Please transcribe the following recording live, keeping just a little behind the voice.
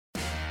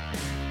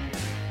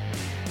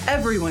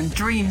Everyone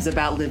dreams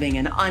about living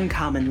an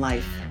uncommon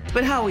life,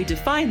 but how we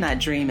define that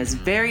dream is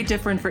very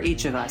different for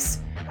each of us.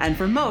 And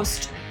for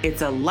most,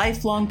 it's a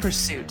lifelong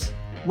pursuit.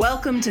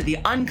 Welcome to the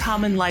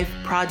Uncommon Life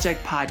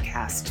Project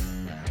podcast.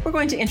 We're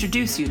going to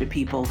introduce you to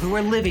people who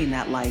are living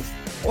that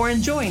life or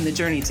enjoying the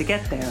journey to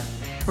get there.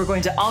 We're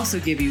going to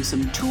also give you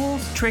some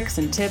tools, tricks,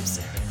 and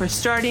tips for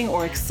starting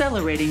or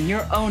accelerating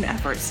your own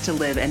efforts to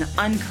live an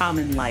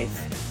uncommon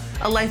life,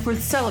 a life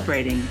worth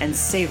celebrating and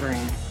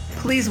savoring.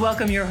 Please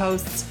welcome your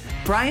hosts,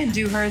 Brian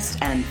Dewhurst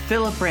and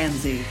Philip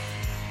Ramsey.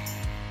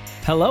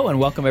 Hello and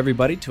welcome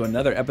everybody to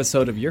another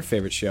episode of your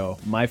favorite show,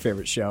 my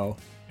favorite show,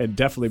 and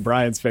definitely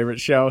Brian's favorite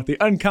show, The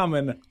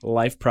Uncommon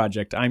Life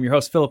Project. I'm your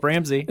host, Philip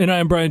Ramsey. And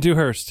I'm Brian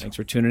Dewhurst. Thanks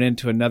for tuning in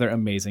to another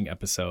amazing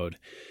episode.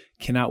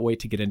 Cannot wait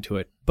to get into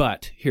it,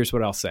 but here's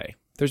what I'll say.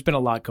 There's been a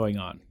lot going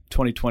on.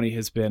 2020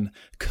 has been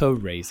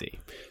crazy.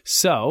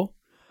 So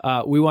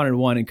we wanted,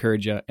 one,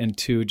 encourage you, and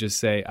two, just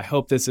say, I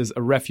hope this is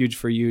a refuge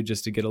for you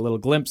just to get a little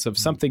glimpse of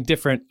something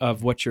different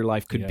of what your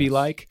life could be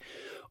like.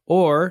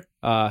 Or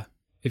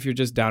if you're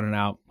just down and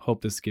out,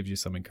 hope this gives you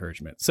some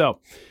encouragement. So,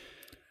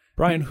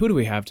 Brian, who do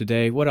we have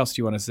today? What else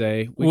do you want to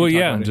say?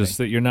 Just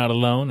that you're not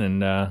alone,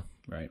 and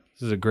right.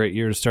 This is a great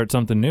year to start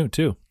something new,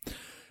 too.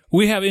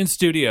 We have in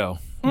studio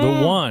the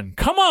one,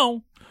 come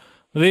on,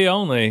 the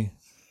only,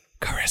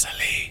 Carisah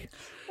Lee.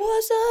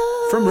 What's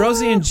up? From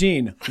Rosie and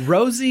Jean.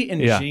 Rosie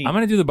and Jean. I'm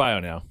going to do the bio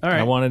now. All right.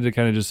 I wanted to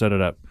kind of just set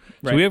it up.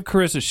 Right. So we have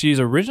Carisah. She's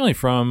originally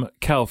from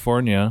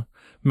California,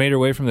 made her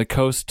way from the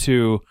coast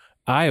to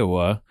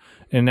Iowa,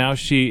 and now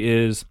she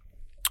is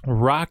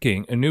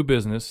rocking a new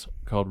business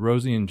called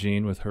Rosie and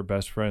Jean with her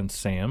best friend,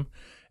 Sam,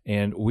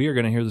 and we are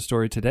going to hear the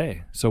story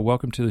today. So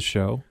welcome to the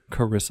show,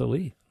 Carisah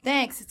Lee.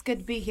 Thanks. It's good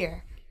to be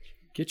here.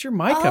 Get your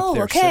mic up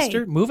there,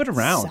 sister. Move it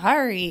around.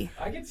 Sorry.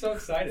 I get so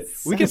excited.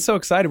 We get so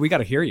excited. We got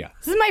to hear you.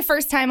 This is my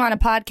first time on a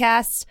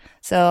podcast,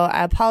 so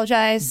I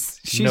apologize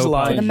She's to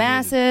lying. the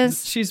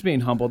masses. She's being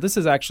humble. This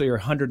is actually her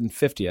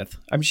 150th.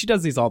 I mean, she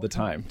does these all the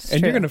time. It's and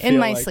true. You're going to feel in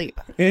my like, sleep.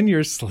 In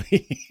your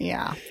sleep.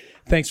 Yeah.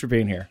 Thanks for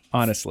being here,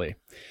 honestly.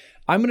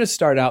 I'm going to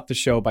start out the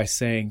show by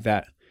saying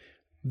that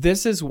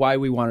this is why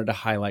we wanted to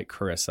highlight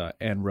Carisah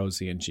and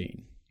Rosie and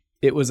Jean.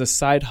 It was a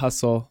side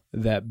hustle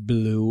that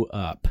blew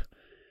up.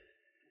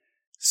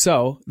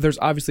 So there's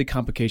obviously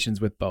complications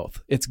with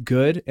both. It's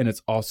good and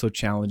it's also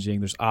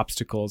challenging. There's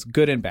obstacles,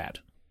 good and bad.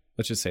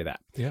 Let's just say that.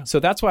 Yeah. So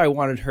that's why I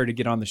wanted her to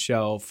get on the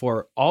show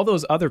for all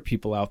those other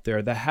people out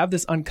there that have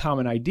this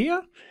uncommon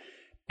idea.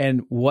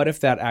 And what if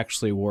that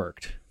actually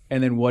worked?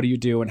 And then what do you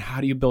do and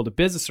how do you build a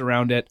business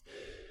around it?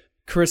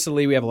 Carisah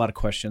Lee, we have a lot of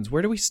questions.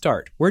 Where do we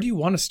start? Where do you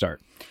want to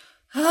start?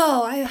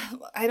 Oh,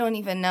 I don't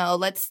even know.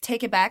 Let's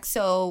take it back.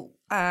 So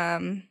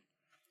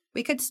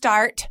we could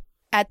start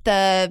at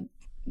the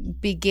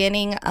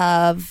beginning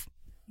of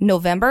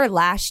November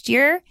last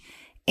year,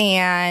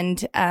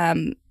 and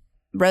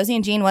Rosie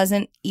and Jean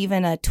wasn't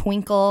even a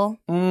twinkle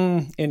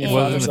in your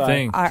wasn't a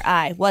thing. our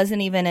eye.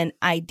 Wasn't even an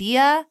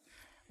idea.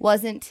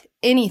 Wasn't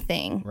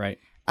anything. Right.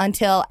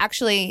 Until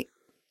actually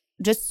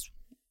just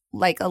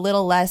like a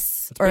little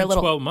less It's or been a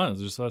little 12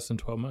 months, just less than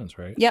 12 months,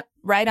 right? Yep,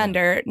 right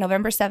under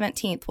November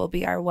 17th will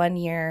be our 1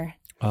 year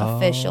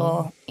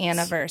official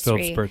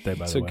anniversary. Philip's birthday,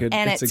 by the way.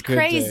 And it's a good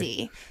crazy.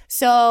 day.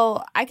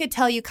 So I could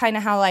tell you kind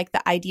of how like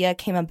the idea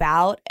came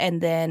about,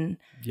 and then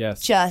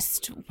Yes.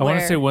 just I want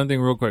to where- say one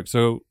thing real quick.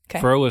 So Okay.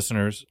 for our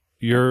listeners,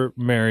 you're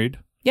married,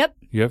 Yep.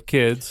 you have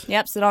kids,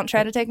 Yep. So don't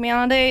try to take me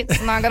on a date.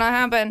 It's not gonna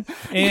happen.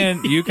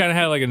 and you kind of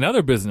had like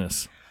another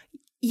business,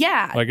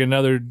 Yeah. like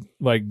another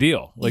like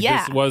deal. Like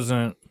Yeah. this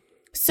wasn't.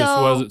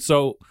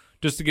 So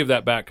just to give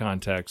that back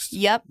context.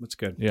 Yep. That's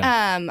good.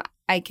 Yeah.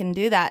 I can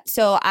do that.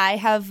 So I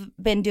have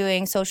been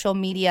doing social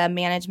media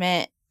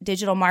management,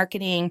 digital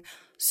marketing,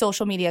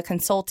 social media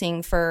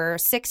consulting for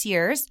 6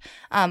 years.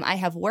 I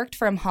have worked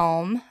from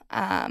home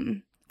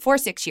for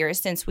 6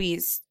 years since we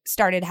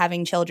started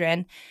having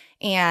children.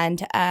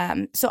 And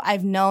so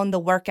I've known the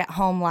work at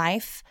home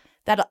life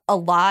that a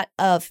lot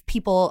of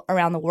people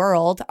around the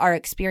world are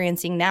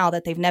experiencing now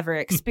that they've never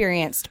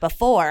experienced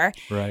before.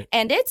 Right.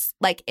 And it's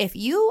like if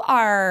you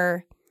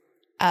are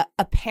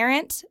a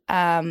parent,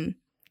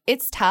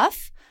 it's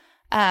tough.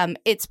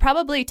 It's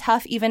probably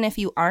tough even if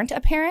you aren't a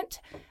parent.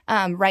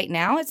 Right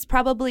now, it's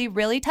probably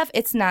really tough.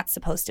 It's not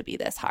supposed to be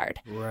this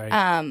hard.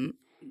 Right.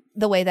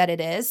 The way that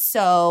it is.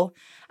 So,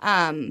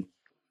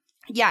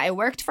 yeah, I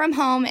worked from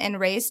home and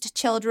raised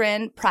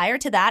children. Prior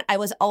to that, I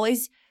was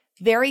always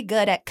very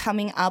good at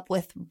coming up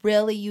with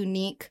really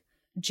unique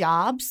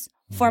jobs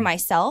for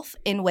myself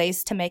in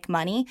ways to make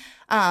money.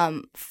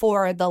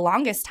 For the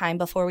longest time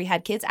before we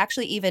had kids,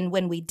 actually, even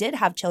when we did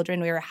have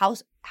children, we were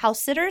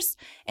house sitters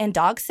and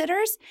dog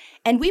sitters,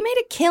 and we made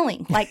a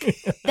killing. Like,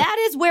 that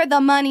is where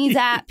the money's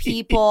at,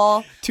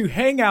 people. To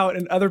hang out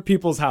in other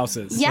people's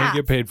houses. Yeah. And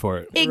get paid for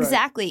it.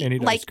 Exactly.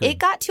 Right. Like, it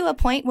got to a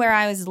point where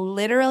I was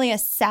literally a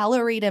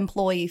salaried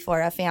employee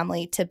for a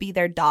family to be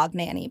their dog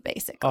nanny,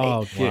 basically.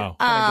 Oh, wow.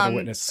 Can I get a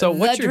witness? So the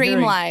what you're dream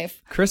hearing,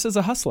 life. Chris is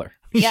a hustler.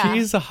 Yeah.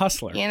 She's a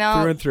hustler, You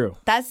know, through and through.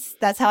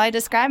 That's how I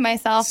describe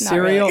myself. Not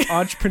Serial really.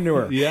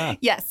 entrepreneur. Yeah.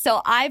 Yes.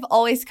 So I've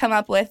always come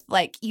up with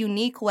like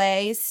unique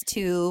ways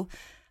to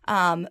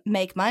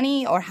make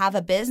money or have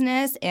a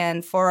business.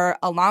 And for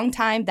a long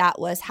time,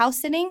 that was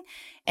house sitting.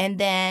 And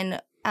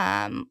then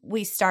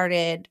we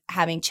started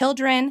having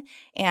children,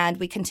 and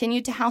we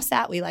continued to house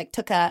that. We like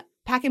took a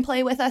pack and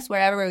play with us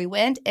wherever we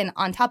went. And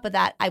on top of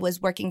that, I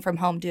was working from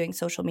home doing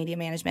social media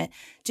management,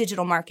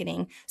 digital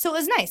marketing. So it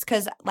was nice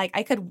because like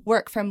I could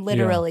work from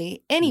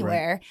literally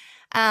anywhere.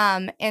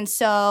 And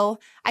so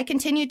I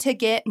continued to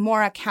get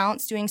more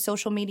accounts doing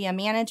social media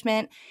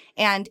management,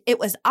 and it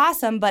was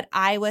awesome, but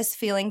I was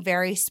feeling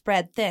very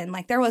spread thin.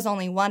 Like, there was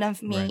only one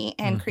of me,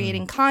 and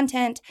creating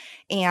content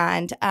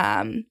and,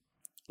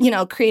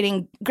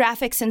 creating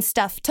graphics and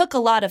stuff took a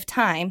lot of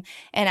time.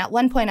 And at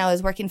one point I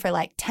was working for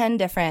like 10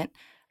 different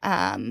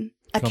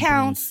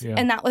accounts, yeah.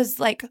 and that was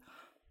like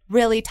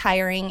really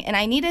tiring. And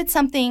I needed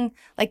something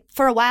like,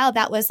 for a while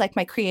that was like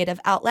my creative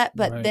outlet,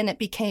 but then it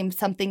became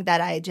something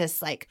that I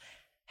just like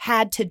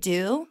had to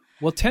do.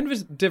 Well,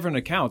 10 different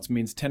accounts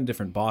means 10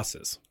 different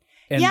bosses.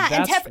 And yeah,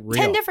 that's and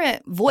real. 10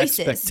 different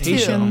voices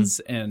Expectations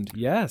too. and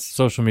yes.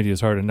 Social media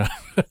is hard enough.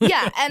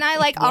 Yeah, and I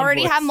like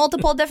already have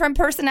multiple different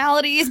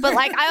personalities, but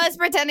like I was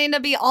pretending to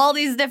be all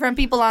these different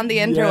people on the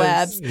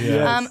interwebs.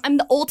 Yes. I'm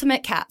the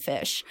ultimate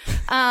catfish.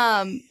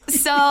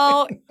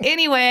 So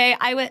anyway,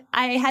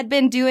 I had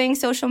been doing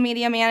social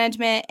media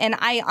management, and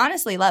I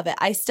honestly love it.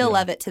 I still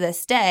love it to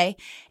this day.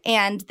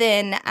 And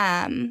then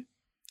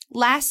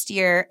last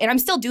year, and I'm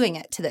still doing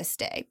it to this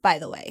day, by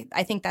the way.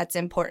 I think that's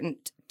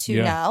important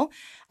to know,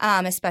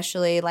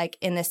 especially like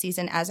in this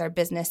season as our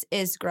business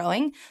is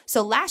growing.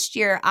 So last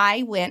year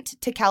I went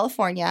to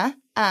California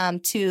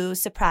to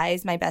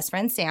surprise my best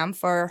friend Sam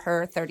for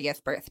her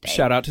 30th birthday.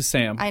 Shout out to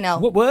Sam. I know.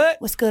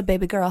 What? What's good,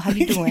 baby girl? How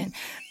you doing?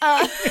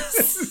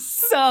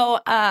 So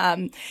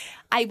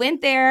I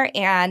went there,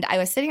 and I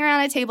was sitting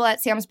around a table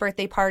at Sam's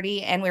birthday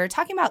party, and we were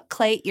talking about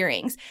clay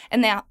earrings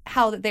and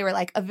how they were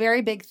like a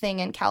very big thing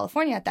in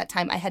California at that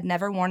time. I had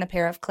never worn a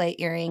pair of clay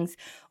earrings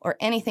or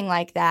anything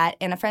like that.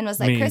 And a friend was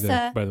like, Me Carisah.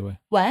 either, by the way.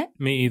 What?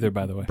 Me either,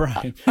 by the way.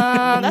 Brian.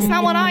 That's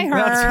not what I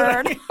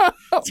heard.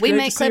 We great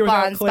make to see you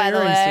without clip-ons, clay by the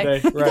earrings way.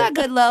 today. You got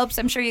good lobes.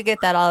 I'm sure you get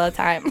that all the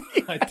time.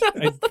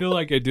 I feel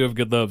like I do have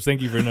good lobes.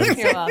 Thank you for noticing.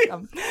 You're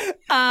welcome.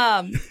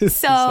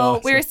 So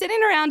awesome. we were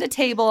sitting around a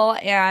table,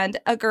 and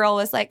a girl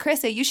was like,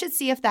 Carisah, you should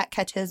see if that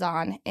catches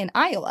on in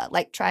Iowa.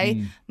 Like,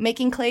 try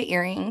making clay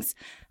earrings.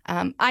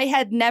 I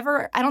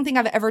don't think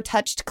I've ever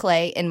touched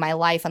clay in my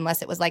life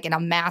unless it was like in a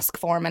mask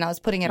form and I was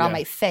putting it on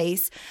my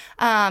face.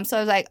 So I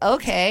was like,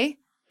 okay,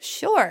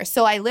 sure.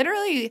 So I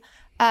literally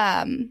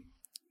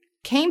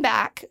came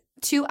back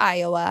to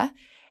Iowa,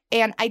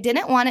 and I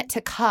didn't want it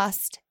to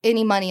cost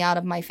any money out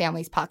of my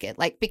family's pocket.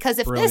 Like, because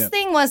if this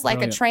thing was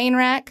like a train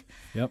wreck,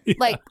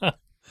 like,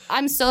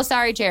 I'm so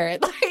sorry,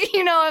 Jared. Like,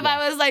 if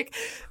I was like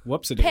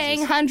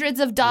paying hundreds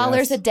of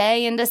dollars a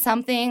day into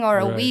something, or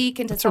a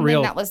week into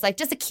something that was like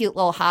just a cute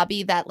little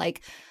hobby that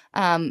like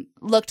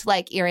looked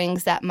like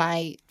earrings that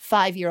my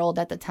 5-year-old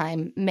at the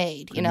time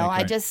made.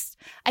 I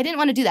didn't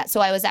want to do that. So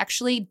I was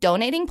actually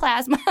donating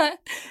plasma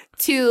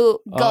to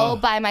go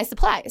buy my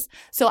supplies.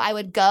 So I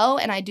would go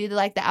and I'd do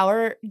the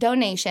hour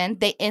donation.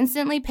 They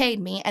instantly paid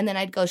me, and then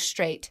I'd go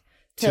straight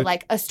to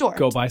like a store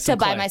to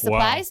buy my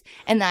supplies,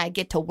 and then I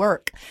get to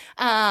work.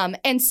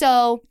 And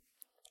so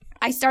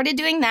I started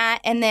doing that,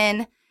 and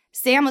then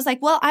Sam was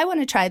like, well, I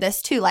want to try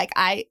this too. Like,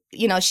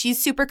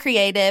 she's super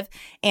creative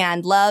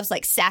and loves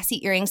like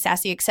sassy earrings,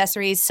 sassy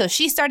accessories. So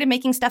she started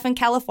making stuff in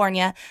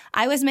California.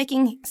 I was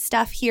making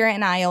stuff here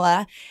in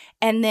Iowa.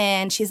 And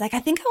then she's like, I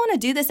think I want to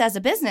do this as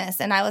a business.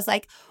 And I was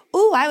like,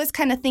 ooh, I was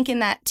kind of thinking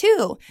that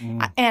too.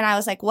 And I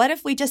was like, what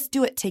if we just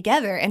do it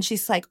together? And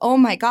she's like, oh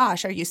my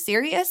gosh, are you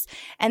serious?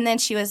 And then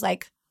she was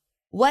like,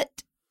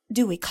 what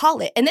do we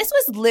call it? And this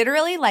was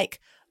literally like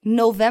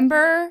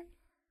November,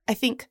 I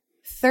think,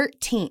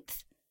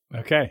 13th.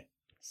 Okay.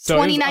 So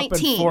 2019. it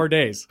was up in 4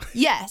 days.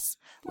 Yes.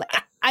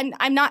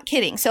 I'm not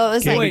kidding. So it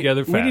was Came like,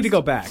 together We need fast. to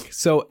go back.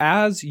 So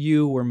as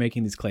you were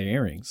making these clay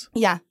earrings,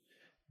 yeah.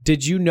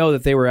 did you know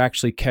that they were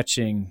actually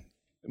catching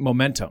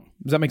momentum?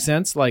 Does that make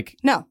sense? Like,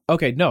 No.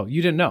 okay, no,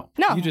 you didn't know.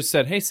 No. You just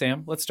said, hey,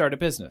 Sam, let's start a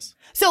business.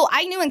 So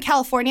I knew in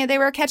California they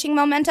were catching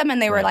momentum,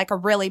 and they were like a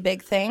really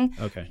big thing.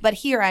 Okay. But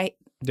here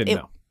Didn't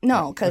know.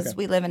 No, because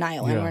we live in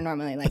Iowa and we're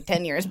normally like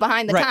 10 years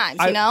behind the times,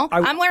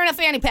 I'm wearing a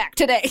fanny pack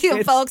today,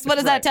 folks. What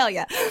does that tell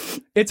you?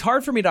 It's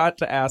hard for me not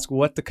to ask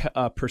what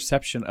the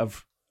perception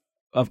of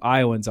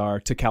Iowans are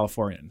to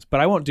Californians, but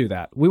I won't do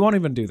that. We won't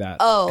even do that.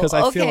 Oh, because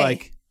I feel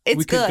like it's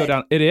we could good. go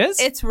down. It is?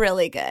 It's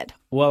really good.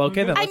 Well,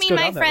 okay, then I let's mean, go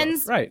my down that road.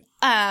 friends, Right.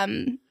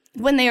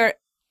 when they were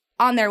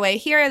on their way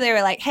here, they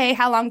were like, hey,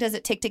 how long does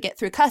it take to get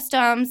through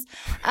customs?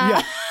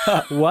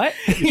 What?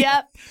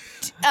 Yep.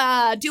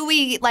 Do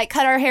we like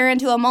cut our hair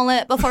into a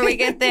mullet before we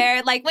get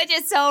there? Like, which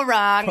is so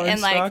wrong. Corn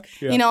and like, stalk?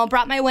 Yeah. you know,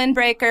 brought my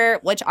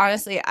windbreaker, which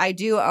honestly I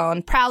do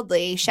own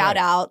proudly. Shout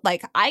out.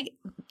 Like,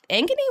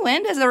 Ankeny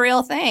wind is a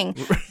real thing,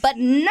 but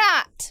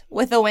not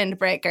with a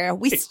windbreaker.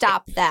 We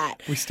stopped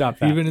that. We stopped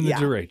that. Even in the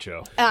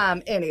derecho.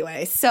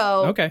 Anyway,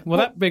 so. Okay. Well,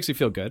 that makes me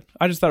feel good.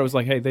 I just thought it was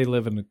like, hey, they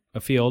live in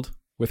a field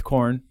with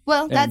corn.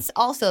 Well, that's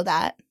also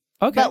that.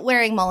 Okay. But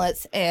wearing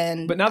mullets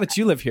and. But now that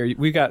you live here,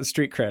 we got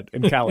street cred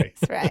in Cali.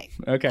 That's right.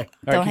 Okay. All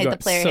right, Don't keep hate going. the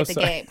player, hate the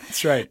game.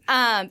 That's right.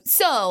 I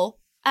So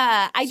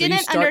didn't you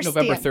start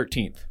understand. November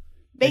 13th.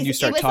 And you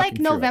start it was talking like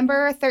through it.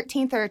 November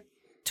 13th or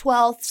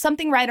 12th,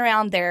 something right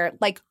around there,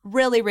 like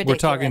really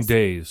ridiculous. We're talking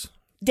days.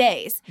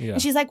 Days. Yeah.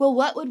 And she's like, well,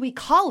 what would we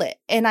call it?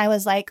 And I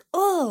was like,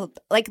 oh,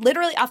 like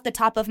literally off the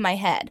top of my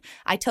head.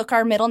 I took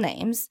our middle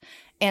names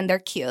and they're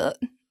cute.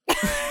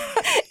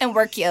 And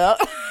we're cute.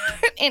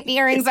 And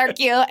earrings are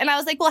cute. And I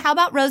was like, well, how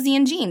about Rosie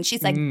and Jean?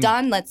 She's like,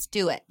 done, let's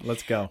do it.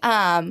 Let's go.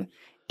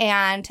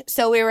 And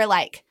so we were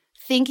like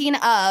thinking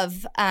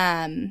of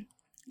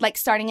like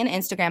starting an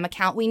Instagram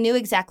account. We knew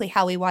exactly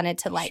how we wanted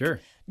to like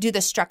do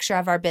the structure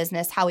of our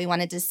business, how we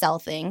wanted to sell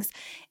things.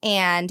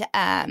 And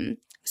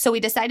so we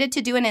decided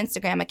to do an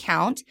Instagram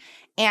account.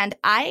 And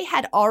I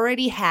had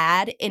already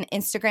had an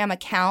Instagram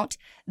account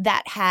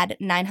that had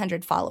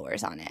 900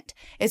 followers on it.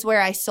 It's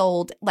where I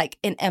sold like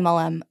an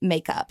MLM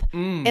makeup.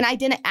 And I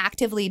didn't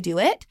actively do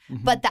it,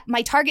 but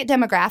my target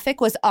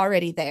demographic was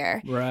already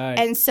there. Right.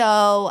 And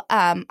so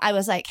I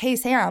was like, hey,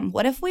 Sam,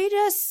 what if we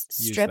just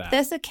strip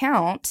this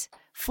account,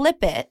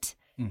 flip it,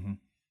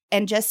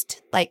 and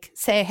just like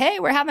say, hey,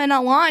 we're having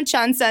a launch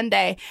on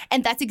Sunday.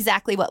 And that's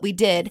exactly what we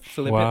did.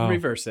 Flip it and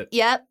reverse it.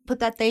 Yep. Put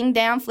that thing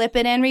down, flip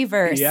it and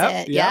reverse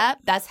it. Yep.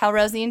 That's how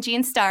Rosie and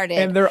Jean started.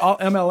 And they're all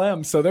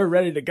MLM, so they're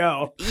ready to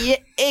go. Yeah,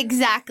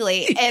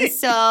 exactly. And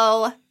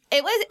so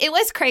it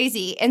was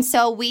crazy. And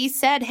so we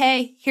said,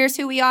 hey, here's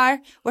who we are.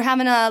 We're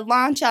having a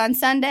launch on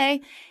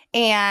Sunday.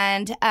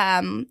 And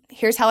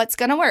here's how it's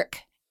going to work.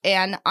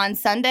 And on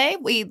Sunday,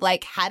 we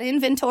like had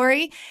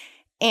inventory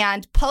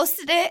and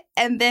posted it,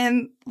 and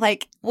then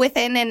like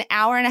within an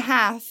hour and a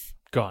half,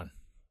 Gone.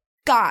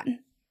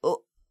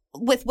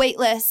 With wait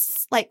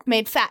lists, like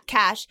made fat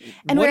cash.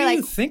 And what we're do like,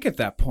 you think at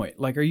that point?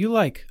 Like, are you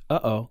like,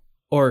 uh-oh,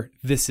 or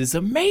this is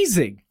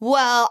amazing?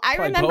 well, I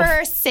Probably remember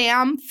both.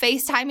 Sam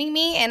FaceTiming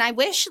me, and I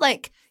wish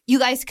like you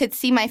guys could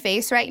see my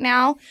face right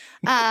now.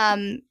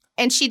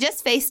 And she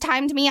just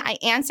FaceTimed me. I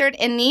answered,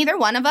 and neither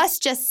one of us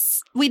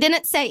we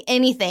didn't say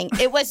anything.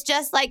 It was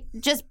just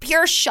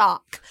pure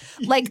shock,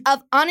 like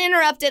of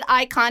uninterrupted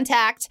eye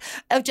contact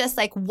of just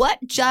like, what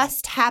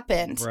just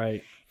happened?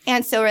 Right.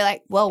 And so we're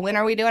like, well, when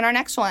are we doing our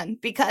next one?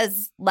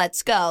 Because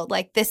let's go.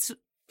 Like this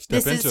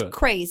is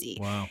crazy.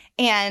 Wow.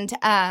 And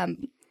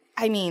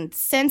I mean,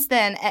 since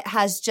then, it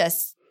has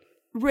just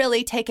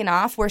really taken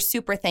off. We're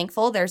super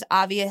thankful. There's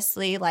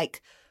obviously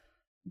like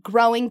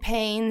growing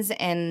pains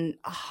and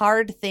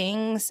hard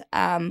things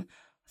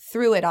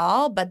through it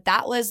all. But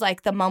that was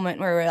like the moment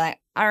where we're like,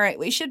 all right,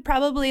 we should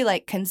probably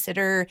like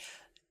consider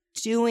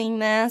doing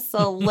this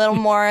a little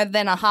more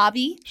than a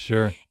hobby.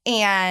 Sure.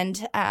 And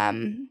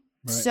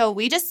so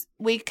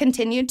we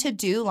continued to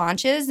do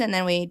launches, and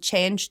then we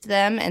changed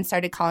them and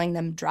started calling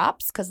them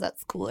drops because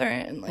that's cooler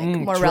and like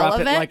more drop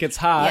relevant. It like it's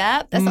hot.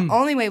 Yep, that's the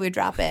only way we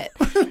drop it.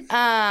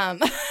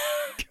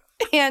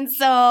 And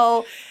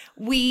so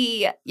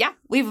we've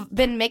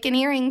been making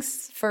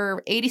earrings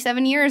for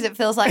 87 years, it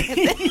feels like at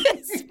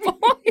this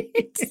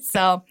point.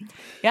 So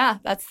yeah,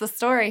 that's the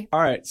story.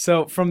 All right.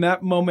 So from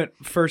that moment,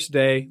 first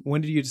day, when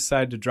did you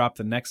decide to drop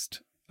the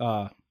next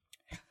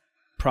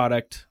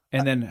product?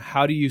 And then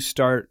how do you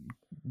start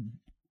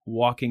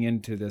walking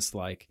into this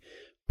like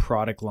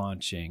product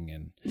launching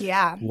and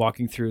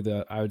walking through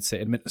the, I would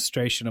say,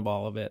 administration of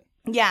all of it?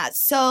 Yeah.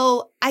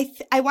 So I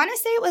want to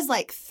say it was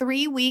like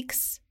 3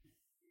 weeks,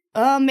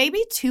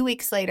 maybe 2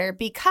 weeks later,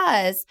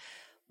 because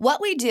what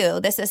we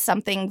do, this is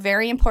something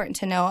very important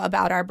to know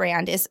about our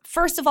brand, is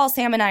first of all,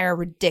 Sam and I are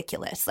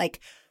ridiculous. Like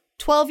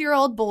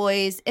 12-year-old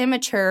boys,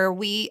 immature.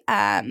 We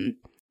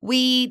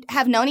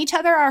have known each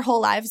other our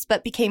whole lives,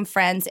 but became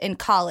friends in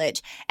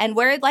college. And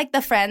we're like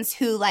the friends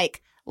who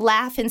like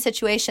laugh in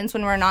situations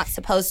when we're not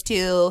supposed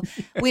to.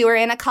 We were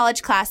in a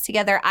college class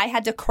together. I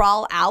had to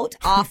crawl out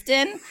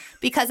often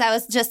because I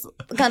was just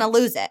going to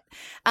lose it.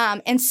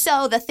 And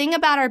so the thing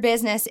about our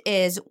business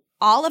is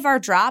all of our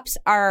drops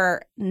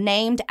are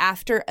named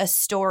after a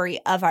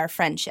story of our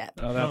friendship.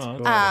 Oh, that's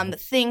cool.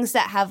 Things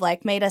that have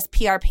like made us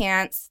pee our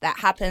pants. That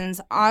happens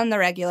on the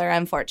regular,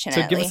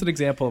 unfortunately. So give us an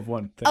example of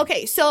one thing.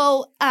 Okay,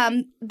 so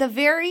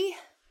the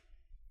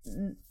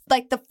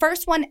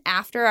first one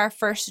after our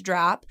first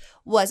drop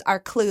was our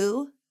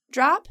Clue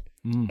drop.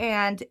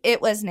 And it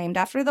was named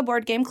after the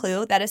board game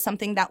Clue. That is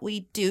something that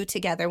we do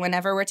together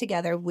whenever we're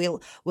together. We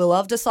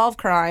love to solve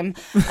crime.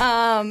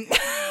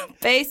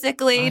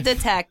 Basically,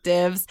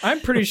 detectives. I'm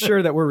pretty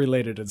sure that we're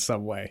related in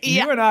some way.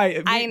 Yeah, You and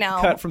I know.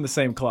 cut from the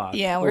same cloth.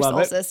 Yeah, we're Love soul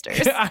it.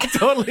 sisters. I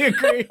totally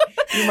agree.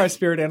 You're my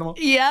spirit animal.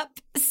 Yep.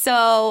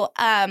 So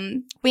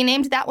we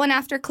named that one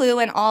after Clue,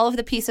 and all of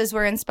the pieces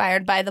were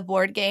inspired by the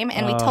board game.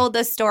 And we told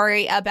the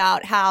story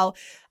about how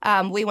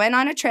we went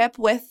on a trip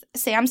with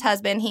Sam's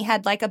husband. He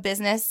had like a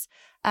business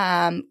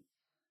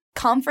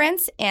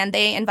conference, and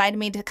they invited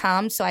me to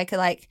come so I could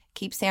like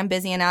keep Sam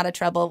busy and out of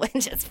trouble,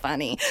 which is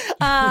funny.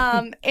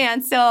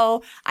 And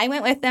so I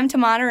went with them to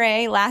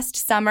Monterey last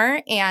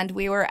summer, and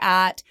we were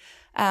at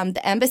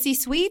the Embassy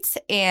Suites,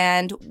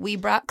 and we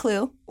brought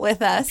Clue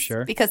with us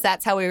because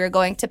that's how we were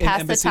going to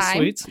pass the time.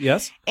 Suites,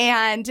 yes.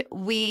 And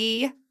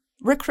we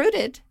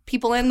recruited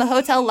people in the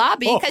hotel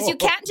lobby because you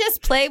can't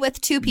just play with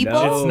two people.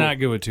 No. It's not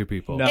good with two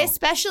people. No.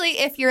 Especially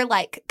if you're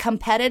like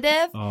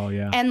competitive. Oh,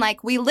 yeah. And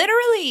like we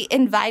literally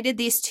invited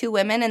these two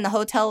women in the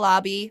hotel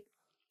lobby.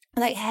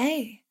 Like,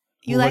 hey,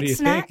 you What like do you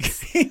snacks?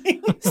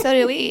 think? So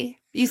do we.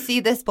 You see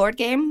this board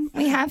game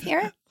we have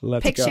here?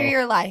 Let's Picture go.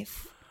 your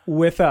life.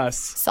 With us.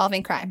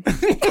 Solving crime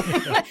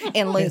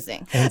and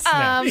losing. And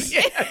snacks.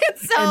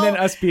 So And then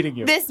us beating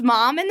you. this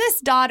mom and this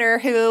daughter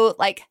who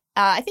like,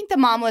 I think the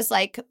mom was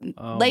like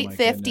Oh, late my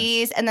 50s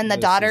goodness. and then the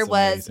This daughter is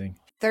was amazing.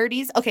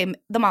 30s. Okay,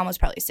 the mom was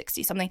probably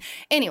 60 something.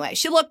 Anyway,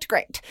 she looked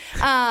great.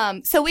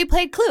 So we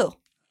played Clue.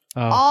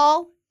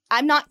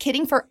 I'm not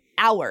kidding, for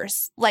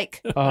hours.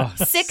 Like Oh,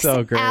 6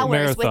 so great. hours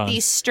Marathon. with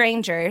these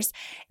strangers.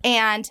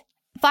 And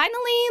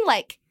finally,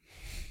 like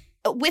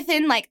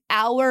within like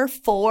hour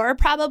 4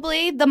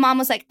 probably, the mom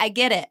was like, I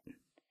get it.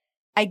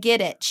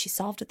 She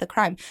solved the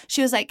crime.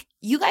 She was like,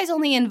 you guys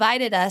only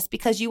invited us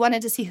because you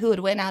wanted to see who would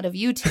win out of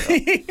you two.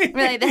 We're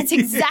like, that's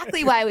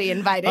exactly why we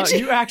invited you.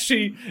 You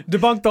actually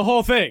debunked the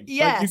whole thing.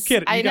 Yes, Like, you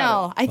kid, I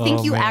know. I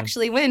think Oh, you man.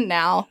 actually win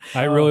now.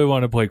 I really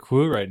want to play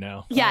Clue right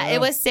now. Yeah, it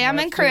was Sam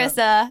and that's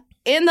Carissa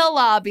in the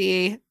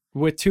lobby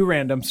With two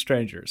random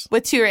strangers.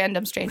 with two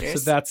random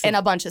strangers So that's and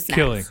a bunch of snacks.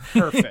 Killing.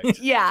 Perfect.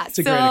 Yeah, It's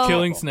a great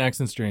Killing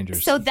snacks and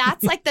strangers. So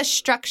that's like the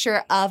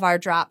structure of our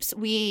drops.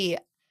 We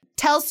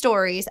tell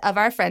stories of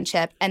our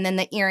friendship, and then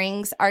the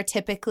earrings are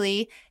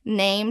typically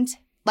named,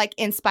 like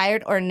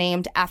inspired or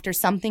named after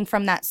something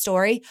from that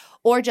story,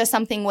 or just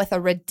something with a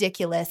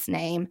ridiculous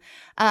name.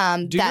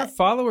 Do your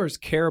followers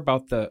care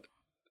about the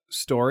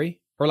story?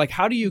 Or like,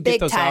 how do you get Big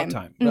those time. out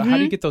time? Mhm. How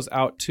do you get those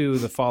out to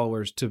the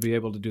followers to be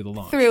able to do the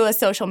launch? Through a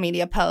social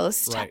media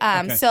post. Right,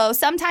 okay. So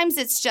sometimes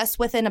it's just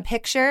within a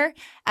picture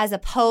as a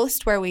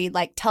post where we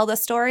like tell the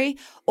story,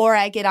 or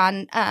I get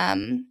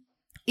on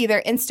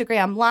either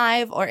Instagram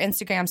Live or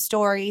Instagram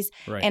Stories,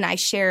 Right. and I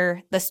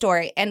share the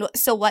story. And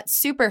so what's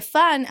super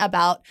fun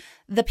about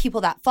the people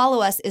that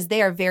follow us is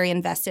they are very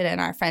invested in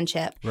our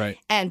friendship. Right.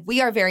 And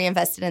we are very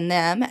invested in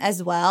them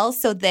as well.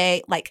 So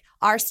they like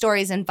our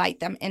stories invite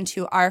them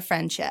into our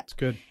friendship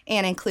Good.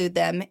 and include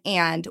them,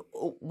 and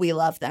we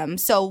love them.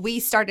 So we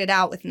started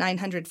out with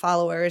 900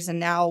 followers, and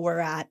now we're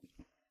at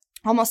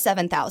almost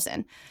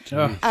 7,000,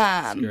 Oh,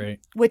 that's great.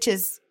 which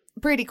is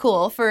pretty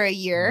cool for a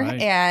year.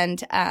 Right.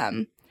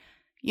 And,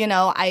 you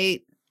know,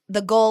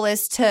 the goal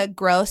is to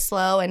grow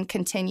slow and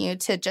continue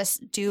to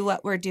just do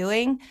what we're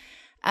doing.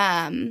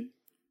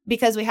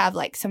 Because we have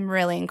like some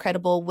really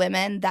incredible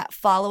women that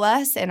follow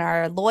us and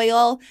are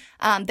loyal.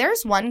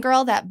 There's one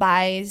girl that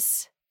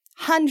buys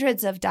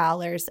hundreds of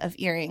dollars of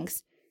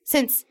earrings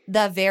since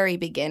the very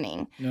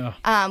beginning, No.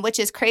 which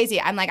is crazy.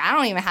 I'm like, I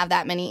don't even have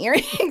that many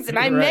earrings, and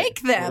I Right,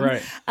 make them.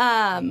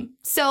 Right.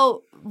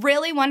 So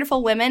really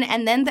wonderful women.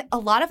 And then a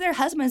lot of their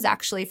husbands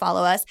actually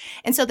follow us.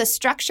 And so the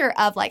structure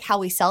of like how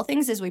we sell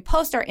things is we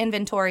post our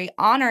inventory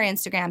on our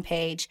Instagram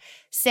page,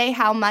 say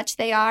how much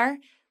they are,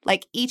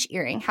 like each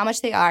earring, how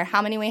much they are,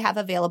 how many we have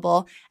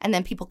available, and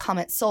then people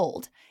comment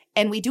sold.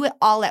 And we do it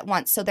all at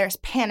once. So there's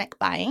panic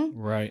buying.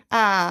 Right.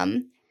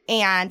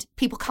 And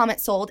people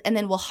comment sold, and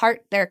then we'll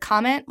heart their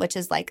comment, which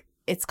is like,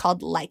 it's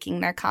called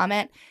liking their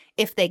comment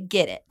if they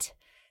get it.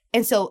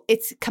 And so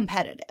it's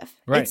competitive.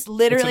 Right. It's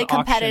literally It's an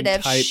auction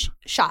competitive type.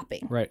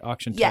 shopping. Right.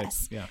 Auction type.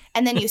 Yes. Yeah.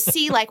 And then you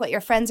see like what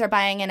your friends are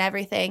buying and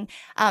everything.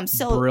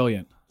 So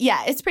Brilliant.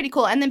 yeah, it's pretty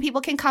cool. And then people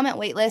can comment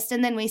waitlist,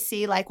 and then we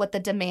see like what the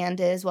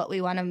demand is, what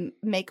we want to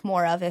make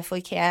more of if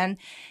we can.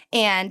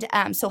 And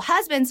so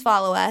husbands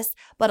follow us,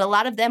 but a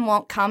lot of them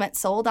won't comment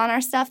sold on our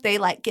stuff. They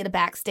like get a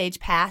backstage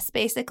pass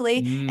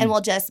basically, and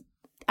will just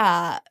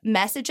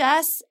message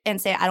us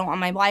and say, I don't want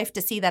my wife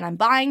to see that I'm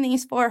buying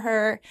these for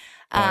her.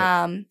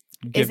 Right.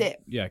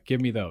 Give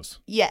me those.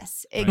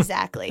 Yes,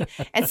 exactly.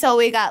 And so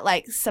we got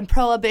like some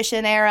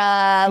Prohibition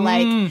era,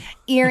 like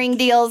earring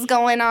deals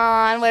going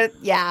on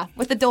with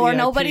the door VIP.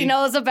 nobody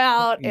knows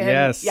about. And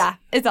Yes. yeah,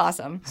 it's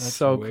awesome. That's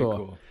so way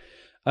cool.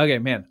 Okay,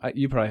 man,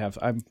 you probably have.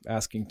 I'm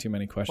asking too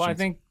many questions. Well, I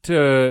think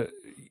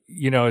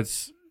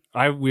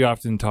we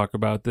often talk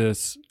about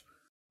this,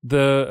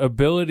 the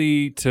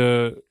ability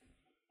to,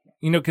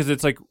 because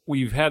it's like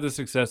we've had the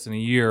success in a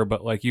year,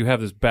 but like you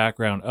have this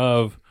background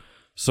of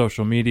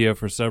social media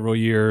for several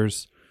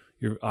years.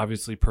 You're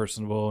obviously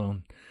personable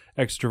and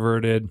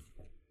extroverted.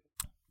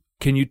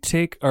 Can you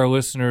take our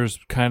listeners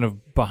kind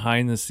of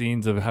behind the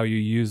scenes of how you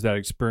use that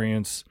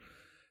experience,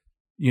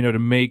 to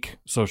make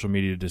social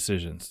media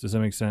decisions? Does that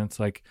make sense?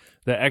 Like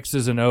the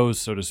X's and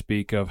O's, so to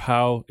speak, of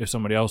how, if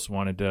somebody else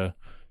wanted to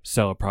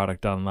sell a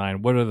product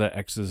online, what are the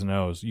X's and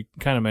O's? You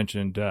kind of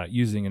mentioned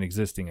using an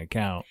existing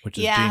account, which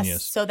is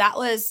genius. So that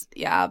was,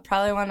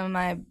 probably one of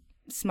my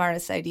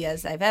smartest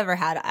ideas I've ever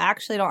had. I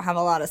actually don't have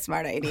a lot of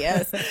smart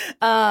ideas.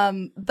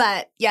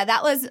 But yeah,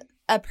 that was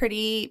a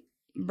pretty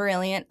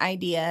brilliant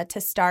idea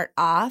to start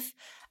off.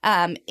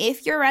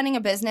 If you're running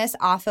a business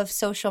off of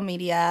social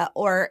media,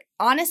 or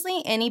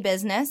honestly any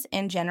business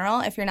in general,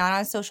 if you're not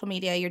on social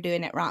media, you're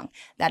doing it wrong.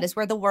 That is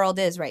where the world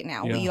is right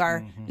now. Yeah. We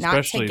are not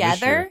Especially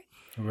together.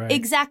 Right.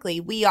 Exactly.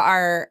 We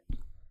are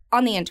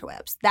on the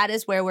interwebs. That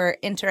is where we're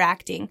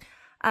interacting.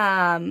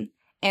 And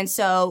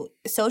so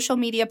social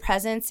media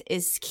presence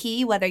is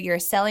key, whether you're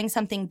selling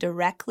something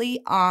directly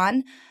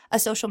on a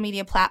social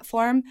media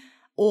platform,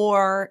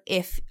 or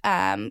if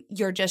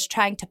you're just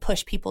trying to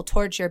push people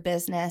towards your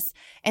business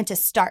and to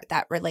start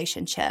that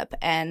relationship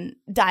and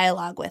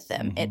dialogue with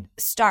them. It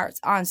starts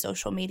on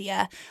social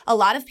media. A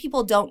lot of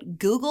people don't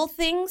Google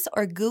things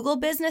or Google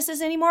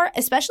businesses anymore,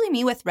 especially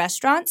me with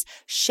restaurants.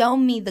 Show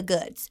me the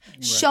goods.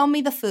 Right. Show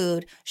me the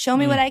food. Show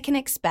me what I can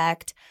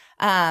expect.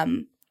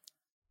 And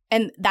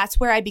that's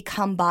where I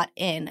become bought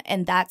in.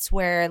 And that's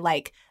where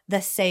like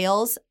the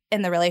sales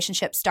and the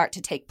relationships start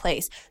to take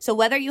place. So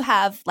whether you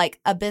have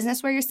like a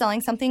business where you're selling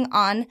something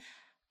on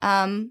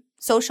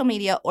social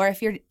media, or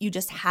if you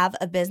just have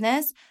a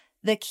business,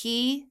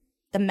 the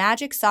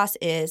magic sauce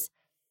is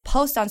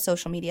post on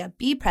social media,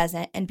 be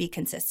present, and be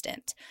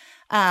consistent.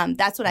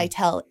 That's what I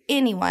tell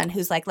anyone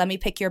who's like, let me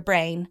pick your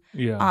brain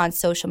on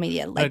social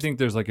media. Like, I think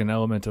there's like an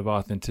element of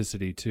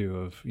authenticity too,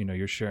 of,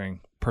 you're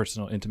sharing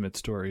personal, intimate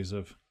stories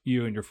of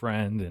you and your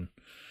friend, and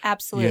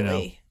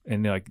absolutely.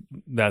 And like,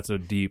 that's a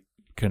deep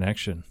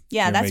connection.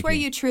 Yeah, that's where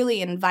you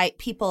truly invite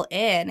people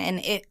in.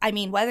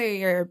 And whether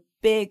you're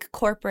big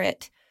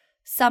corporate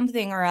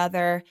something or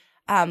other,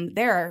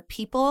 there are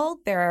people,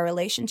 there are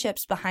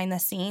relationships behind the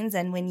scenes.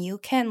 And when you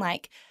can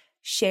like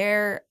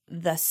share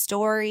the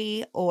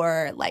story,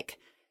 or like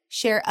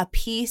share a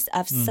piece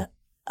of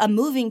a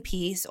moving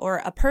piece or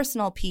a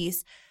personal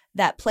piece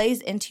that plays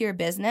into your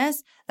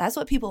business, that's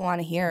what people want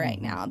to hear right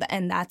now.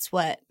 And that's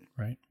what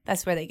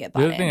that's where they get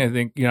bought in. The other thing I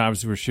think,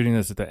 obviously we're shooting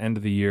this at the end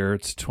of the year.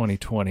 It's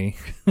 2020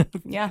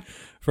 yeah,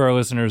 for our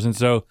listeners. And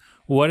so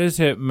what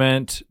has it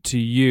meant to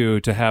you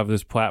to have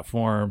this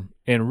platform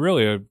in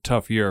really a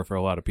tough year for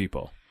a lot of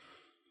people?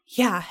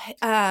 Yeah.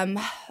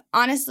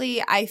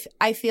 Honestly,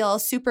 I feel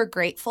super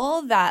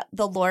grateful that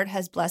the Lord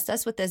has blessed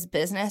us with this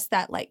business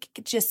that like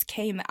just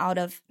came out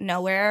of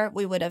nowhere.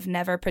 We would have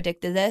never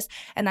predicted this.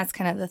 And that's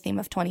kind of the theme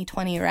of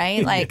 2020,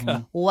 right? Like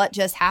what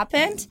just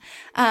happened?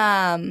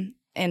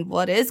 And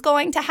what is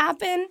going to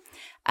happen.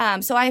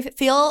 So I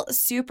feel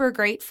super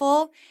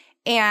grateful.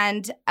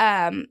 And,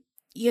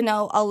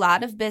 a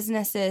lot of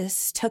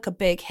businesses took a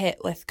big hit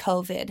with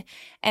COVID.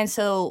 And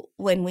so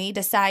when we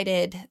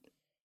decided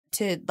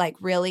to like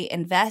really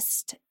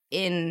invest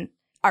in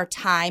our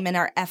time and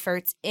our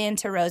efforts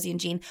into Rosie and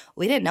Jean,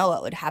 we didn't know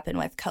what would happen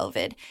with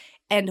COVID.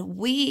 And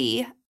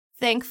we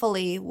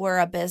thankfully were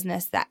a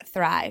business that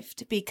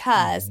thrived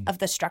because of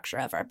the structure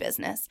of our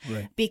business.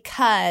 Right.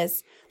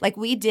 Because like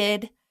we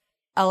did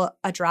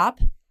a drop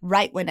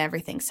right when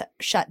everything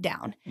shut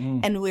down.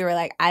 And we were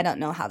like, I don't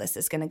know how this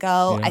is going to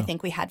go. Yeah. I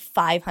think we had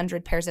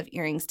 500 pairs of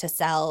earrings to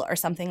sell or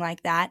something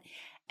like that.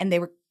 And they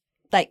were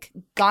like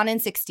gone in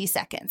 60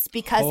 seconds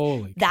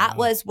because that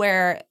was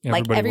where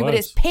like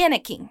everybody's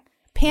panicking.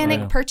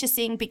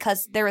 Purchasing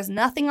because there was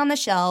nothing on the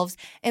shelves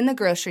in the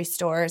grocery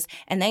stores,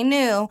 and they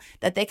knew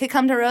that they could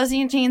come to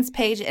Rosie and Jean's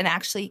page and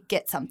actually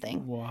get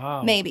something.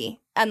 Wow. Maybe.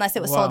 Unless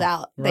it was sold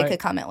out. They could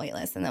come at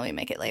waitlist and then we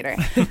make it later.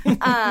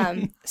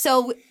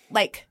 So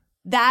like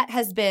that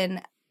has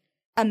been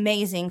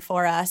amazing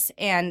for us,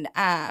 and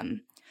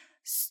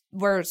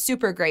we're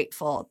super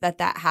grateful that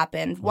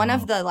happened. Wow. One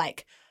of the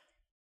like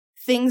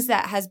things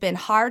that has been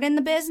hard in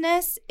the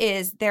business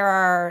is there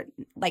are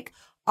like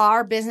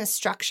our business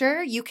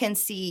structure, you can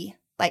see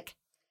like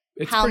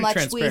it's how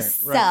much we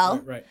sell.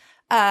 Right.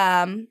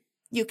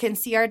 You can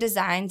see our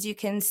designs. You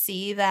can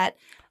see that.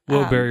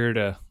 Low barrier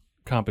to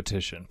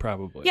competition,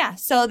 probably. Yeah.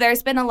 So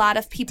there's been a lot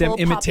of people. Them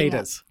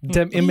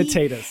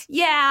imitators.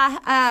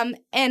 Yeah.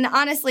 And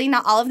honestly,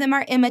 not all of them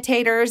are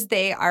imitators.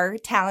 They are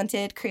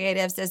talented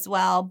creatives as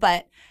well.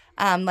 But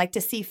like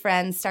to see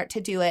friends start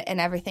to do it and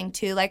everything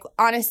too. Like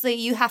honestly,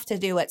 you have to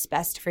do what's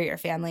best for your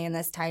family in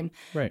this time.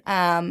 Right.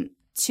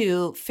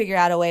 To figure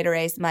out a way to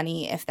raise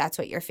money if that's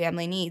what your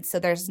family needs. So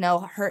there's no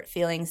hurt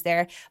feelings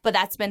there. But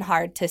that's been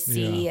hard to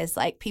see is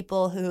like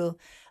people who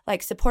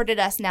like supported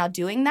us now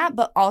doing that,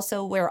 but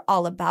also we're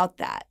all about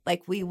that.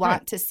 Like we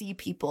want to see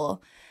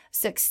people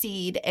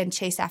succeed and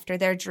chase after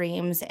their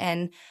dreams.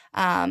 And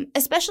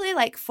especially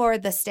like for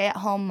the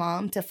stay-at-home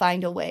mom to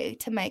find a way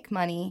to make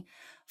money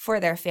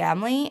for their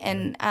family.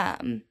 And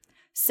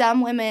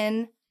some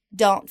women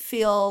don't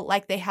feel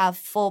like they have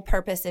full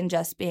purpose in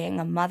just being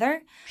a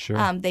mother.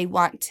 Sure. They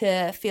want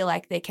to feel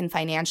like they can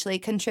financially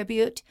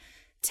contribute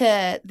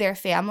to their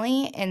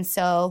family. And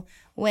so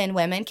when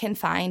women can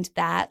find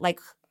that, like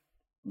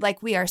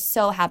we are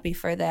so happy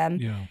for them,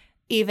 Yeah.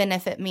 even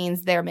if it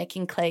means they're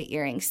making clay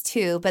earrings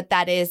too. But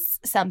that is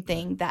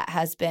something that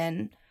has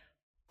been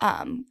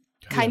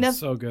kind of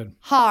so good.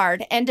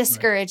 hard and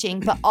discouraging,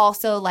 but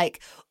also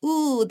like,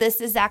 ooh,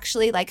 this is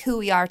actually like who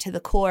we are to the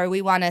core.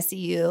 We want to see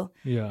you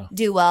Yeah.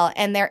 do well.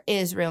 And there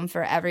is room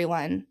for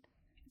everyone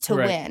to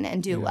Right. win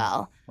and do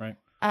well. Right.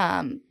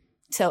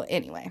 So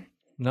anyway.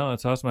 No,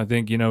 that's awesome. I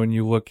think, when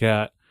you look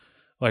at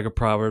like a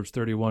Proverbs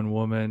 31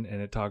 woman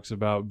and it talks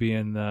about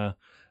being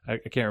I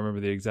can't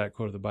remember the exact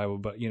quote of the Bible,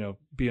 but,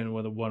 being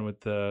the one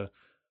with the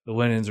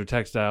linens or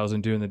textiles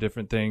and doing the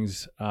different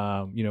things,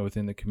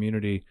 within the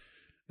community.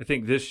 I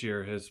think this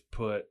year has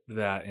put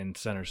that in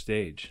center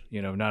stage.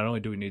 Not only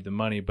do we need the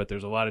money, but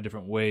there's a lot of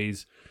different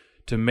ways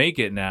to make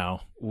it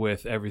now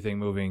with everything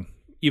moving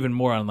even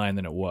more online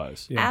than it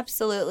was. Yeah.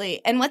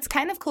 Absolutely. And what's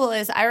kind of cool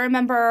is I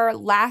remember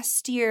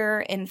last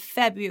year in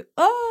February,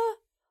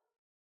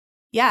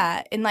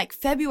 in like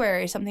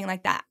February or something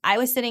like that, I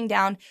was sitting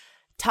down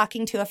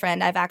talking to a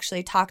friend. I've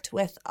actually talked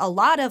with a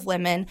lot of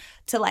women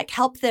to like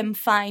help them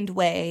find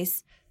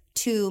ways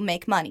to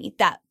make money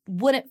that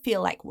wouldn't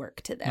feel like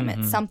work to them.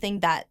 Mm-hmm. It's something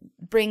that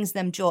brings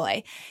them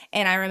joy.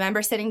 And I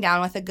remember sitting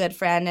down with a good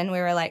friend and we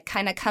were like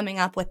kind of coming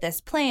up with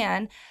this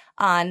plan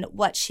on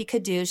what she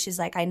could do. She's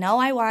like, I know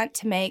I want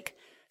to make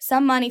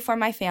some money for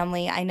my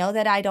family. I know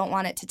that I don't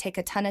want it to take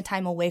a ton of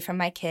time away from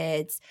my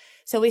kids.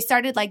 So we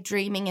started like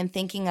dreaming and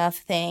thinking of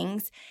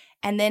things.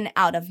 And then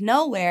out of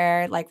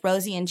nowhere, like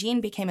Rosie and Jean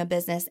became a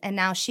business and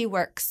now she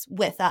works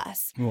with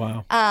us.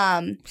 Wow.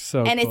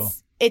 So and cool.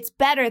 it's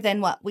better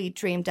than what we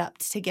dreamed up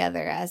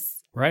together as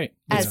Right.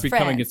 as It's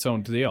becoming friends. its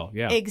own deal.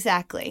 Yeah.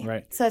 Exactly.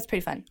 Right. So that's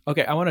pretty fun.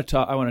 Okay. I want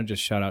to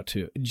just shout out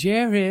to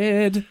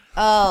Jared.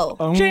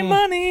 Oh, J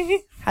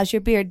Money. how's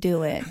your beard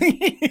doing?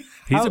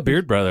 He's a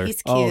beard brother.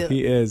 He's cute. Oh,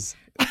 he is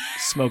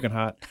smoking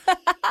hot.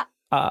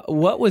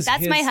 What was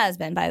That's his... my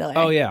husband, by the way.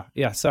 Oh, yeah.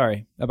 Yeah.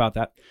 Sorry about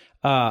that.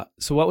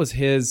 So what was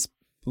his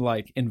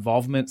like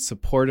involvement,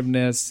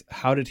 supportiveness?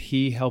 How did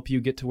he help you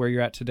get to where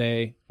you're at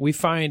today? We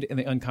find in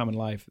the Uncommon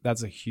Life,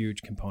 that's a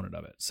huge component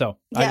of it. So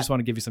I Yeah. just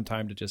want to give you some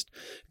time to just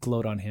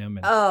gloat on him.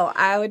 And Oh,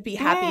 I would be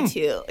happy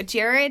to.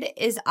 Jared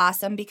is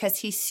awesome because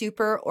he's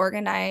super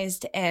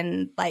organized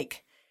and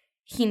like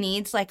he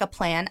needs like a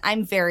plan.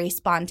 I'm very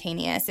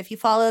spontaneous. If you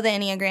follow the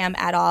Enneagram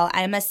at all,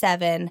 I'm a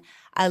 7.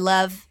 I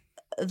love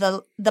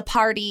the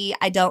party.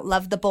 I don't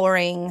love the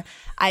boring.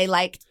 I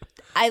like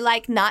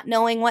not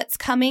knowing what's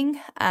coming,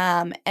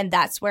 and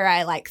that's where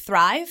I like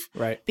thrive.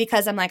 Right.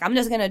 Because I'm like, I'm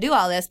just gonna do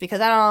all this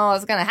because I don't know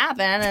what's gonna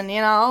happen,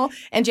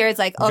 and Jared's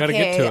like, We gotta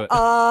okay, get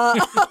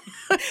to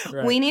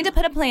Right. we need to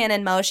put a plan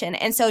in motion.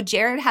 And so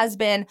Jared has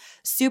been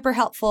super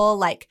helpful,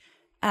 like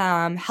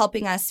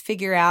helping us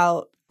figure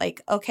out,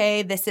 like,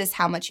 okay, this is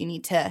how much you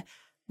need to.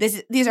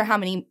 These are how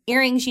many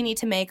earrings you need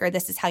to make, or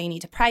this is how you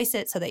need to price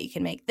it so that you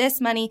can make this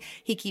money.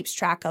 He keeps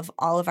track of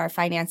all of our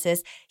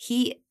finances.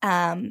 He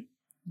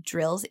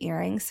drills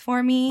earrings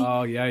for me.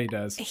 Oh, yeah, he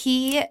does.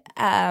 He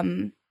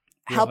helps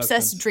us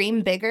husbands.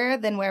 dream bigger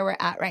than where we're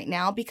at right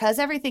now because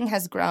everything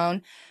has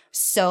grown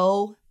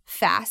so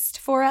fast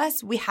for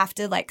us. We have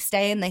to like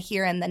stay in the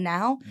here and the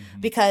now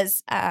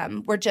because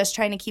we're just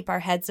trying to keep our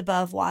heads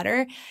above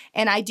water.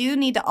 And I do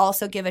need to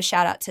also give a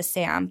shout out to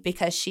Sam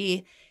because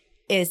she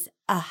is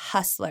a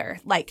hustler.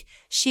 Like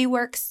she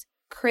works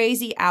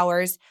crazy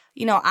hours.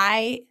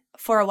 I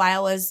for a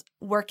while was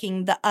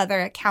working the other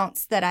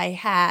accounts that I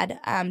had,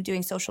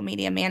 doing social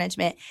media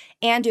management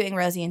and doing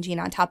Rosie and Jean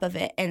on top of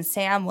it. And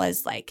Sam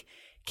was like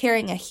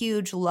carrying a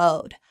huge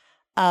load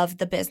of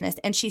the business,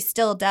 and she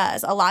still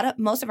does.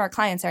 Most of our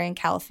clients are in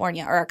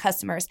California, or our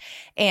customers,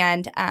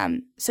 and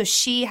so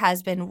she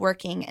has been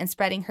working and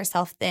spreading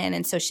herself thin,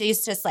 and so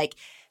she's just like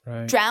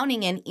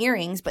drowning in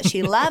earrings, but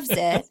she loves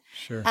it.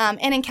 Sure.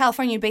 And in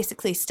California, you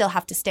basically still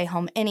have to stay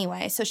home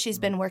anyway. So she's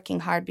been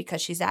working hard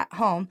because she's at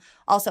home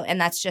also. And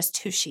that's just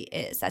who she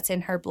is. That's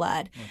in her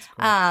blood. That's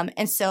cool.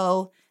 And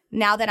so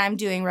now that I'm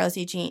doing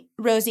Rosie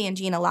and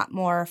Jean a lot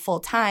more full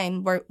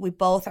time, we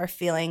both are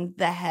feeling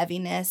the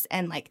heaviness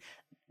and like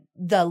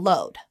the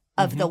load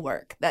of the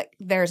work. That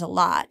there's a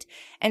lot.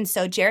 And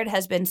so Jared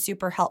has been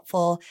super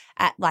helpful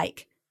at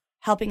like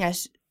helping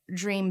us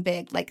dream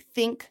big, like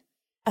think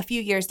a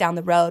few years down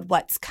the road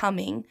what's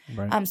coming,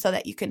 Right. so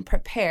that you can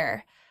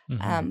prepare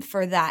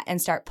for that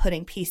and start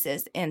putting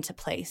pieces into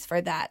place for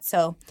that.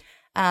 So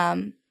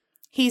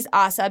he's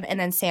awesome. And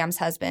then Sam's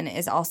husband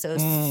is also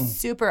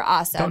super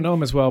awesome. Don't know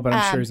him as well, but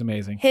I'm sure he's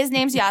amazing. His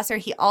name's Yasser.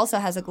 He also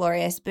has a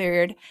glorious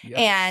beard.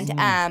 Yes.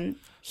 And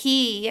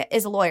he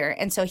is a lawyer.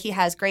 And so he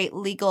has great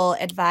legal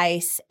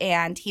advice.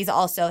 And he's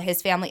also,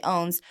 his family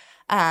owns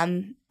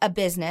a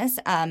business,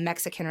 a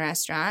Mexican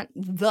restaurant,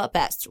 the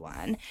best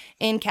one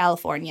in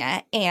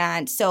California.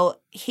 And so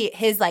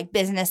his like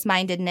business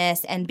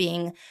mindedness and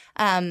being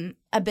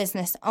a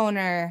business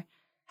owner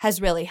has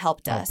really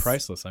helped us.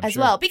 Priceless, I'm as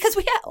sure. well. Because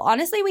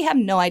honestly, we have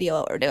no idea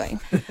what we're doing.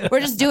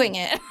 We're just doing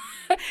it.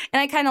 And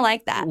I kind of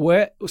like that.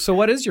 So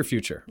what is your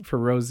future for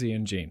Rosie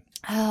and Jean?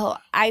 Oh,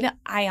 I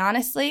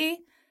honestly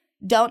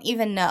don't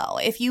even know.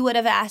 If you would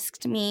have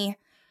asked me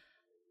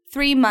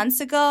 3 months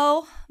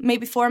ago,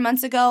 maybe 4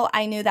 months ago,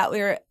 I knew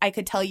that I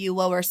could tell you,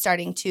 well, we're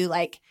starting to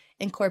like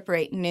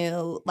incorporate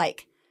new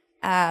like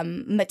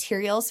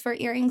materials for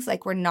earrings.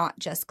 Like we're not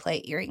just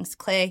clay earrings.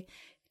 Clay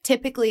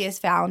typically is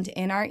found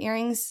in our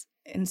earrings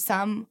in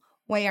some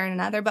way or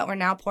another, but we're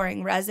now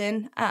pouring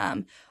resin,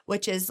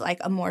 which is like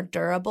a more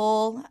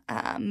durable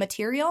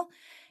material,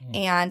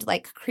 and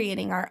like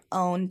creating our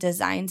own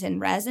designs in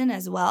resin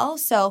as well.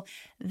 So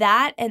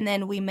that, and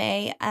then we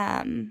may,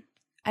 I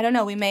don't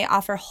know, we may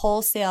offer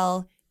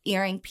wholesale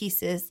earring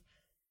pieces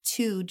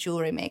to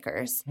jewelry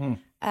makers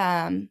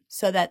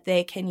so that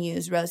they can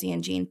use Rosie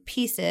and Jean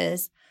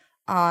pieces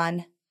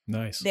on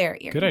their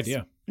earrings. Good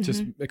idea.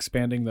 Just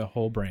expanding the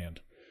whole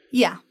brand.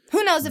 Yeah.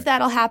 Who knows if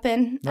that'll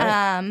happen.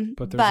 Right.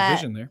 But there's a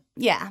vision there.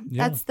 Yeah,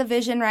 that's the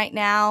vision right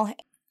now.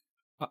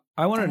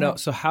 I want to know,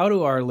 so how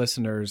do our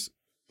listeners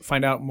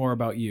find out more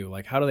about you?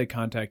 Like, how do they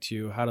contact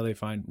you? How do they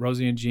find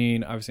Rosie and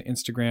Jean? Obviously,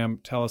 Instagram.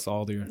 Tell us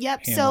all your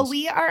handles. So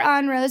we are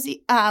on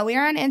we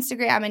are on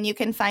Instagram, and you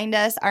can find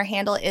us. Our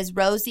handle is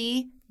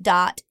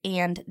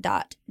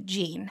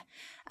rosie.and.jean.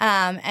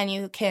 And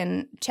you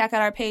can check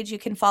out our page. You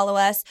can follow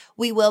us.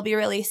 We will be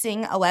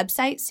releasing a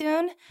website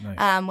soon,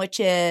 which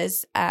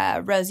is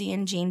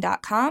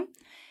rosieandjean.com.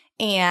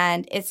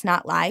 And it's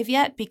not live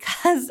yet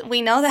because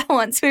we know that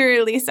once we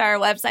release our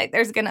website,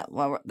 there's gonna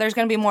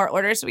be more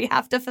orders we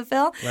have to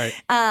fulfill. Right.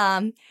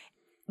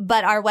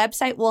 But our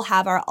website will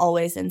have our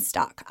always in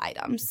stock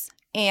items.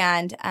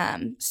 And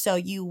so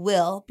you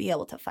will be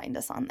able to find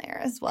us on there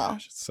as well.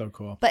 Gosh, it's so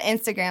cool. But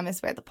Instagram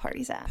is where the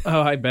party's at.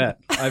 Oh, I bet.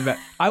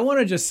 I want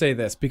to just say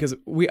this because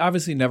we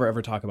obviously never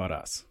ever talk about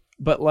us.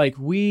 But like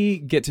we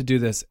get to do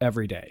this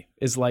every day.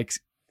 Is like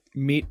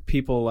meet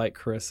people like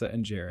Carisah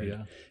and Jared.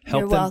 Yeah.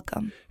 You're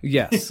welcome.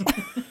 Yes.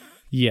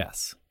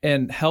 Yes.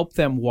 And help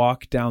them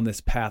walk down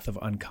this path of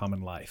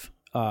uncommon life.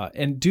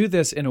 And do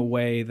this in a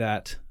way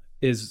that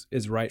is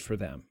right for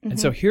them. And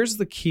so here's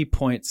the key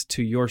points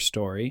to your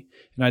story.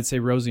 And I'd say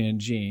Rosie and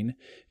Jean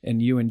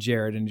and you and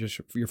Jared and just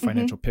your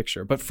financial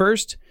picture. But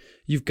first,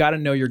 you've got to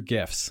know your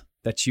gifts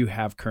that you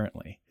have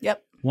currently.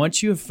 Yep.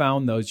 Once you have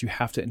found those, you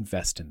have to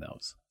invest in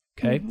those.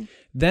 Okay.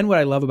 Then what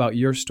I love about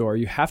your story,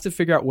 you have to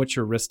figure out what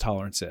your risk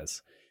tolerance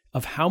is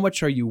of how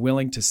much are you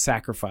willing to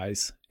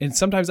sacrifice. And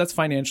sometimes that's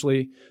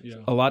financially,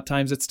 a lot of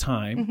times it's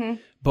time,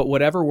 but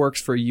whatever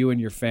works for you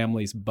and your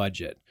family's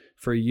budget.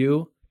 For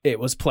you, it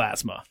was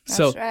plasma.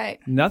 That's right.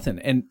 Nothing.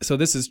 And so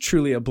this is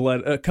truly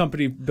a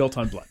company built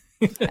on blood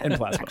and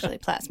plasma. Actually,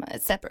 plasma.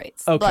 It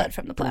separates blood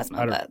from the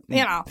plasma, but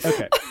you know.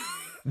 Okay.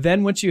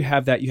 Then once you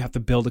have that, you have to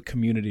build a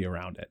community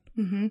around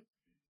it.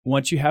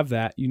 Once you have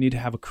that, you need to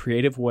have a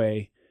creative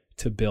way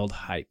to build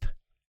hype.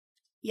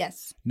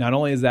 Yes. Not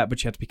only is that,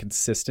 but you have to be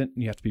consistent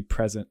and you have to be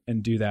present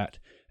and do that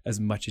as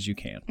much as you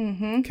can.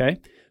 Okay.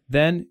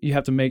 Then you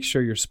have to make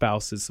sure your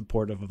spouse is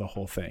supportive of the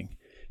whole thing.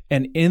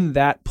 And in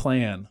that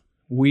plan,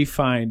 we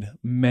find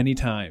many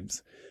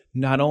times,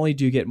 not only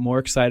do you get more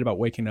excited about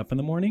waking up in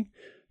the morning,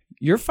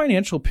 your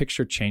financial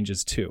picture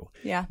changes too.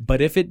 Yeah.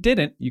 But if it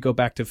didn't, you go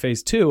back to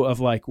phase 2 of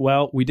like,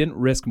 well, we didn't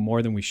risk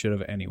more than we should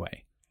have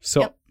anyway.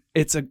 So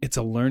it's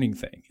a learning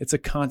thing. It's a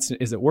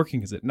constant. Is it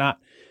working? Is it not?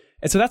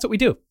 And so that's what we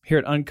do here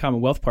at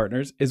Uncommon Wealth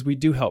Partners is we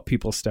do help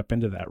people step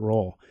into that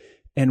role.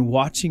 And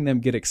watching them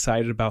get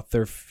excited about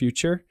their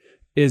future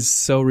is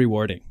so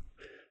rewarding.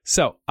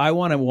 So I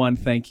want to, 1,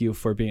 thank you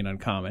for being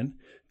uncommon.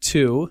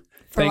 2,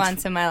 for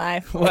once in my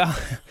life. Well,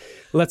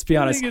 let's be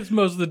honest. I think it's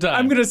most of the time.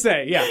 I'm going to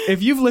say,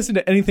 if you've listened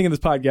to anything in this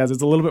podcast,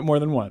 it's a little bit more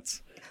than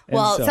once. And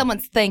well,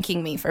 someone's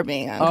thanking me for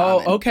being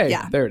uncommon. Oh, okay.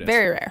 Yeah, there it is.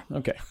 Very rare.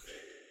 Okay.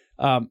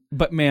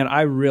 But man,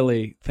 I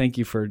really thank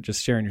you for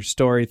just sharing your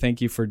story.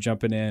 Thank you for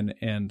jumping in.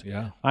 And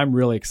I'm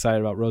really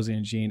excited about Rosie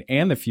and Jean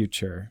and the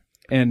future.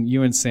 And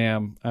you and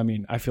Sam, I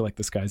mean, I feel like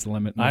the sky's the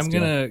limit. I'm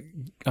gonna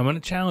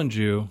challenge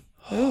you.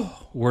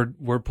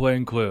 We're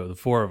playing Clue, the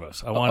 4 of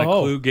us. I want a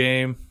Clue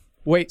game.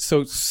 Wait,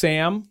 so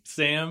Sam,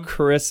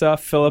 Carisah,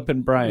 Philip,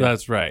 and Brian.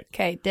 That's right.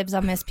 Okay, dibs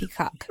on Miss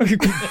Peacock.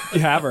 You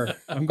have her.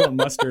 I'm going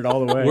mustard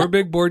all the way. We're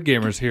big board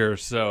gamers here,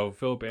 so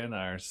Philip and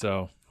I are.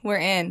 So we're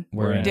in.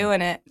 We're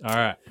doing it. All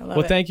right.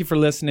 Well, thank you for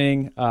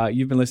listening.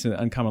 You've been listening to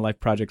the Uncommon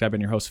Life Project. I've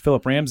been your host,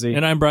 Philip Ramsey.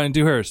 And I'm Brian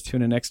Dewhurst.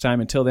 Tune in next time.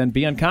 Until then,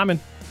 be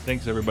uncommon.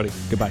 Thanks, everybody.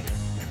 Goodbye.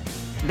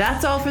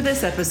 That's all for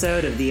this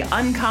episode of the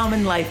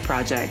Uncommon Life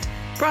Project,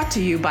 brought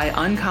to you by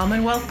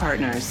Uncommon Wealth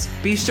Partners.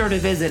 Be sure to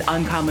visit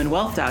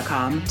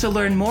uncommonwealth.com to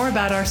learn more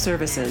about our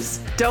services.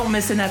 Don't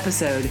miss an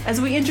episode as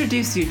we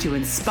introduce you to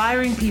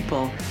inspiring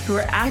people who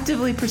are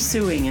actively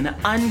pursuing an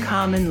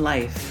uncommon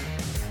life.